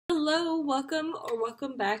Hello, welcome or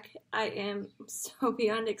welcome back. I am so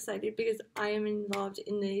beyond excited because I am involved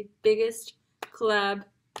in the biggest collab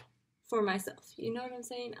for myself. You know what I'm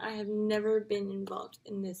saying? I have never been involved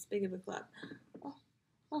in this big of a collab. Oh,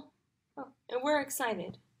 oh, oh. And we're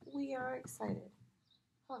excited. We are excited.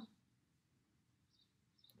 Huh.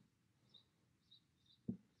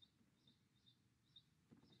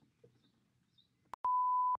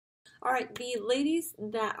 Alright, the ladies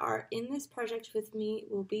that are in this project with me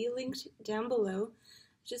will be linked down below.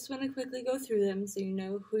 Just want to quickly go through them so you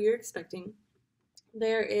know who you're expecting.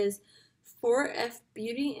 There is 4F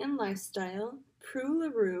Beauty and Lifestyle,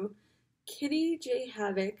 Pruelaroo, Kittie Jay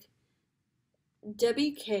Havok,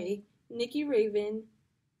 Debbie K, Nikki Raven,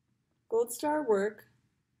 Gold Star Work,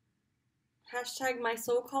 hashtag My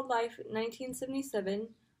Soul Called Life 1977,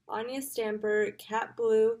 Anya Stamper, Cat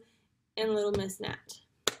Blue, and Lil Ms Nat.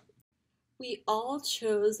 We all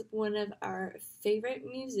chose one of our favorite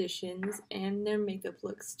musicians and their makeup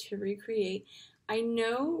looks to recreate. I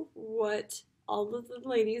know what all of the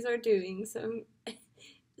ladies are doing, so I'm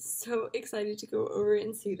so excited to go over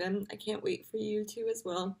and see them. I can't wait for you to as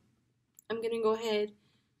well. I'm gonna go ahead.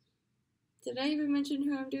 Did I even mention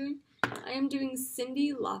who I'm doing? I am doing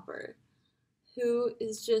Cyndi Lauper, who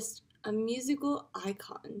is just a musical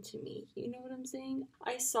icon to me. You know what I'm saying?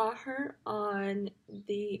 I saw her on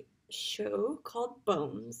the show called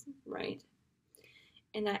Bones, right?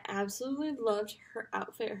 And I absolutely loved her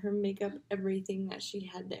outfit, her makeup, everything that she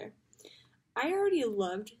had there. I already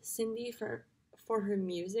loved Cyndi for her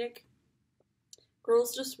music.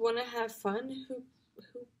 Girls just want to have fun who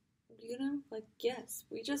you know, like, yes,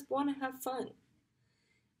 we just want to have fun.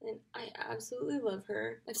 And I absolutely love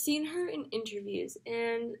her. I've seen her in interviews,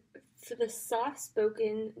 and for the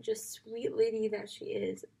soft-spoken, just sweet lady that she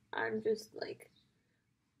is, I'm just like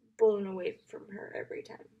blown away from her every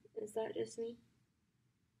time. Is that just me?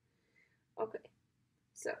 Okay,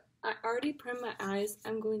 so I already primed my eyes.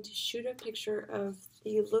 I'm going to shoot a picture of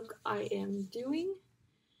the look I am doing.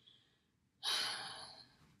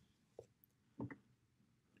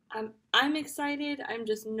 I'm excited. I'm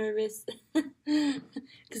just nervous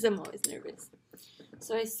because I'm always nervous.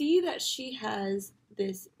 So I see that she has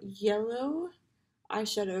this yellow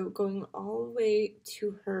eyeshadow going all the way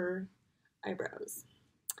to her eyebrows.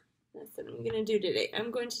 That's what I'm going to do today.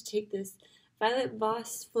 I'm going to take this Violet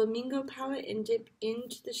Voss Flamingo palette and dip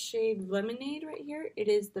into the shade Lemonade right here. It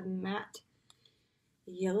is the matte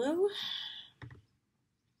yellow.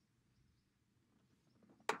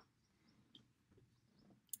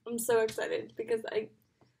 I'm so excited because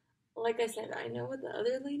like I said, I know what the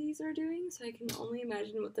other ladies are doing, so I can only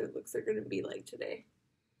imagine what their looks are going to be like today.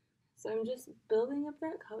 So I'm just building up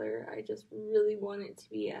that color. I just really want it to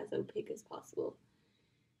be as opaque as possible.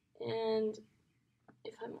 And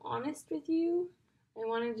if I'm honest with you, I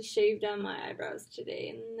wanted to shave down my eyebrows today,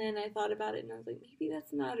 and then I thought about it and I was like, maybe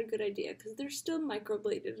that's not a good idea because they're still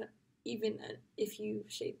microbladed even if you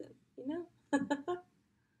shave them, you know?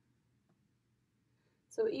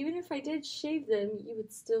 So even if I did shave them, you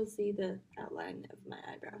would still see the outline of my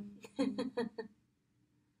eyebrow.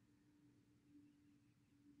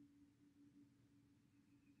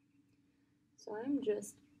 So I'm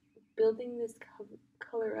just building this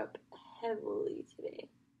color up heavily today.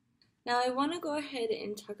 Now I want to go ahead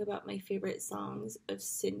and talk about my favorite songs of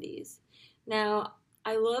Cyndi's. Now,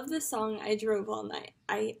 I love the song I Drove All Night.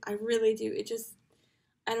 I really do. It just,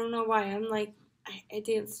 I don't know why. I'm like, I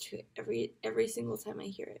dance to it every single time I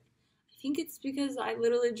hear it. I think it's because I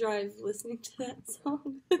literally drive listening to that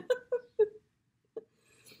song.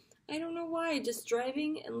 I don't know why. Just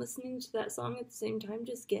driving and listening to that song at the same time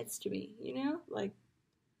just gets to me, you know? Like,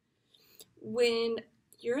 when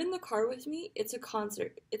you're in the car with me, it's a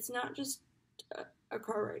concert. It's not just a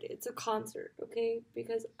car ride. It's a concert, okay?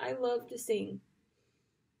 Because I love to sing.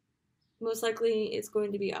 Most likely it's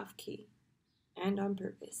going to be off key and on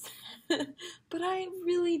purpose. But I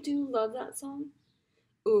really do love that song.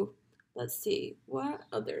 Ooh, let's see. What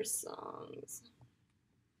other songs?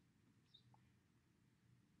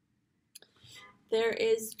 There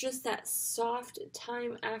is just that soft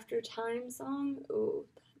Time After Time song. Ooh,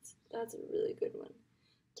 that's a really good one.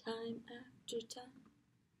 Time after time.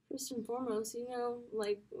 First and foremost, you know,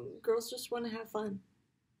 like, girls just want to have fun.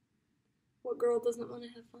 What girl doesn't want to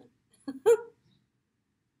have fun?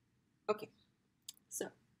 Okay, so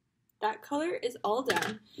that color is all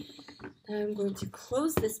done. Now I'm going to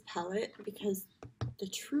close this palette because the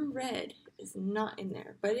true red is not in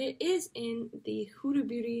there, but it is in the Huda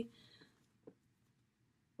Beauty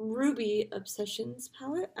Ruby Obsessions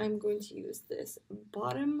palette. I'm going to use this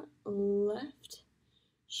bottom left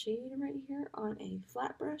shade right here on a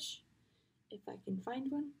flat brush if I can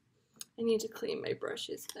find one. I need to clean my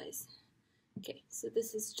brushes, guys. Okay, so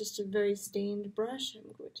this is just a very stained brush.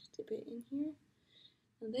 I'm going to dip it in here.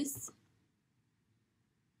 And this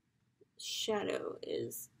shadow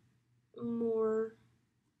is more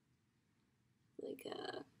like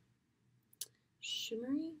a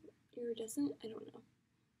shimmery, iridescent, I don't know.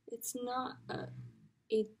 It's not a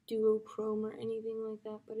duochrome or anything like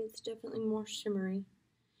that, but it's definitely more shimmery.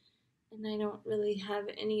 And I don't really have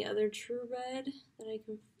any other true red that I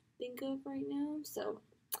can think of right now, so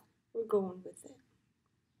we're going with it.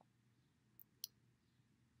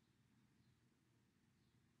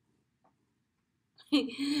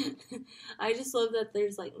 I just love that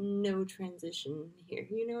there's like no transition here,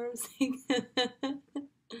 you know what I'm saying?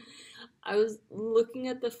 I was looking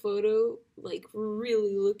at the photo, like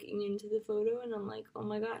really looking into the photo, and I'm like, oh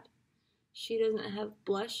my god, she doesn't have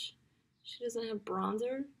blush, she doesn't have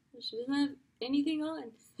bronzer, she doesn't have anything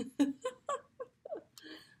on.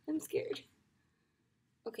 I'm scared.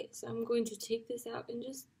 Okay, so I'm going to take this out and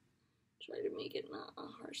just try to make it not a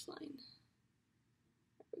harsh line.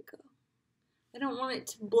 There we go. I don't want it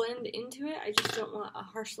to blend into it, I just don't want a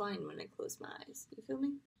harsh line when I close my eyes. You feel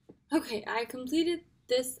me? Okay, I completed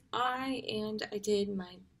this eye and I did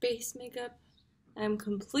my base makeup. I'm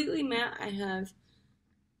completely matte. I have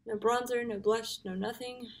no bronzer, no blush, no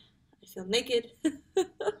nothing. I feel naked.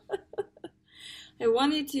 I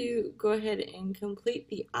wanted to go ahead and complete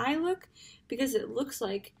the eye look because it looks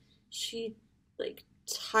like she like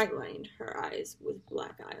tightlined her eyes with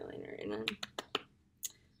black eyeliner, and I'm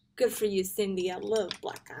good for you, Cindy. I love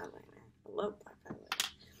black eyeliner. I love black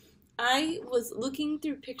eyeliner. I was looking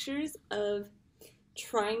through pictures of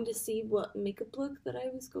trying to see what makeup look that I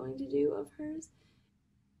was going to do of hers.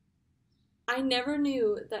 I never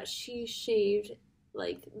knew that she shaved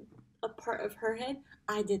like a part of her head.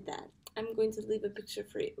 I did that. I'm going to leave a picture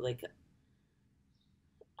for you. Like,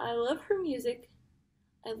 I love her music.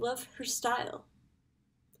 I love her style.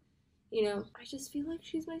 You know, I just feel like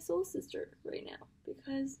she's my soul sister right now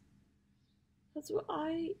because that's what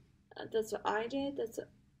I did. That's what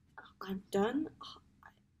I've done.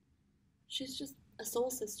 She's just a soul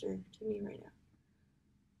sister to me right now.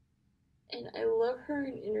 And I love her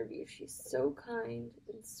in interviews. She's so kind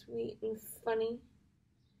and sweet and funny.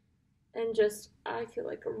 And just, I feel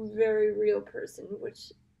like a very real person,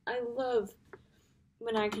 which I love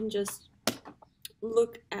when I can just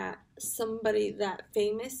look at somebody that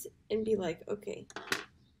famous and be like, okay,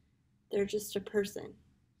 they're just a person.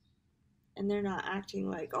 And they're not acting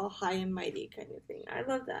like all high and mighty kind of thing. I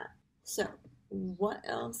love that. So, what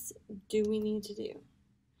else do we need to do?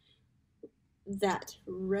 That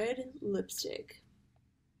red lipstick.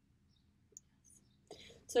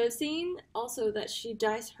 So I've seen also that she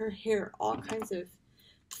dyes her hair all kinds of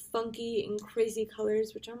funky and crazy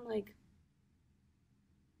colors, which I'm like,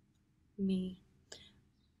 me.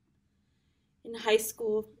 In high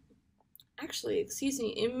school, actually, excuse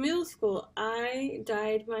me, in middle school, I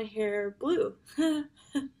dyed my hair blue.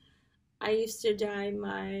 I used to dye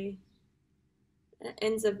my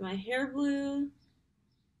ends of my hair blue,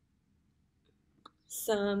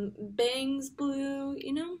 some bangs blue,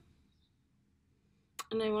 you know?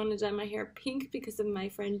 And I want to dye my hair pink because of my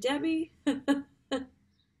friend Debbie. And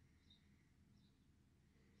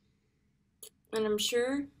I'm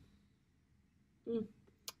sure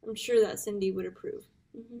that Cindy would approve.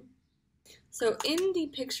 So in the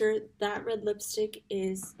picture, that red lipstick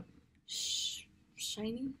is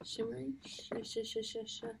shiny, shimmery,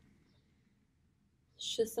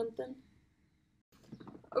 something.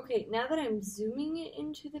 Okay, now that I'm zooming it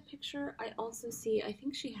into the picture, I also see, I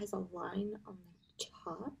think she has a line on the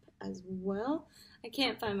top as well. I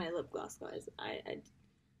can't find my lip gloss, guys. I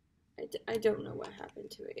don't know what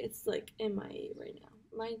happened to it. It's like MIA right now.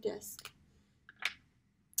 My desk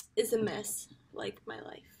is a mess, like my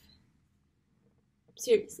life.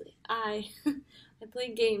 Seriously, I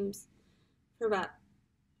played games for about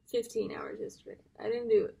 15 hours yesterday. I didn't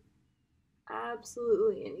do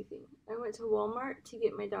absolutely anything. I went to Walmart to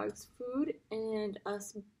get my dog's food and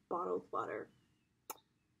us bottled water.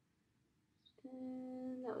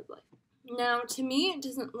 And that was life. Now, to me, it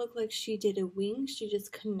doesn't look like she did a wing. She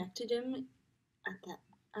just connected him at that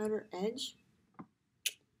outer edge.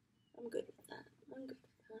 I'm good with that. I'm good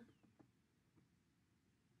with that.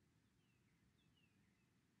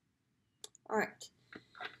 Alright.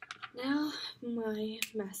 Now, my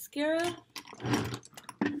mascara.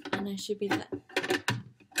 And I should be done.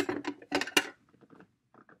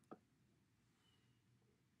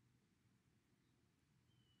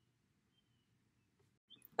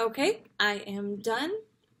 Okay, I am done.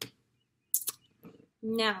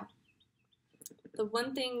 Now, the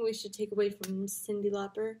one thing we should take away from Cyndi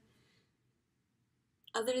Lauper,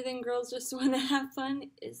 other than girls just want to have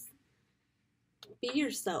fun, is be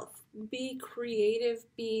yourself. Be creative,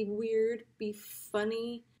 be weird, be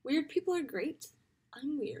funny. Weird people are great.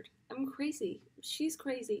 I'm weird. I'm crazy. She's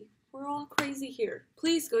crazy. We're all crazy here.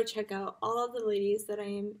 Please go check out all of the ladies that I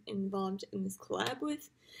am involved in this collab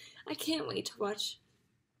with. I can't wait to watch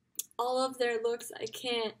all of their looks. I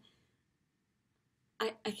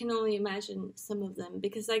can only imagine some of them,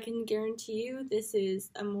 because I can guarantee you this is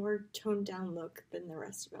a more toned down look than the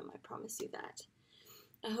rest of them. I promise you that.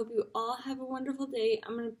 I hope you all have a wonderful day.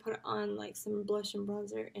 I'm going to put on like some blush and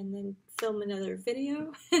bronzer and then film another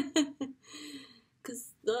video.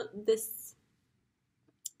 Because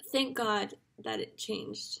thank God that it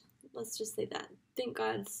changed. Let's just say that. Thank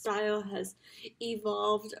God style has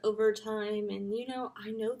evolved over time. And you know, I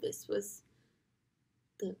know this was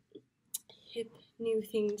the hip new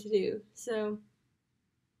thing to do. So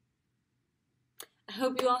I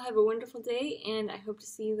hope you all have a wonderful day, and I hope to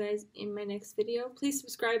see you guys in my next video. Please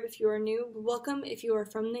subscribe if you are new. Welcome if you are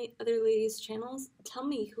from the other ladies' channels. Tell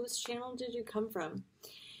me, whose channel did you come from?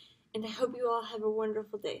 And I hope you all have a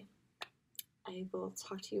wonderful day. I will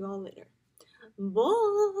talk to you all later.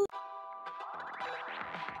 Bye!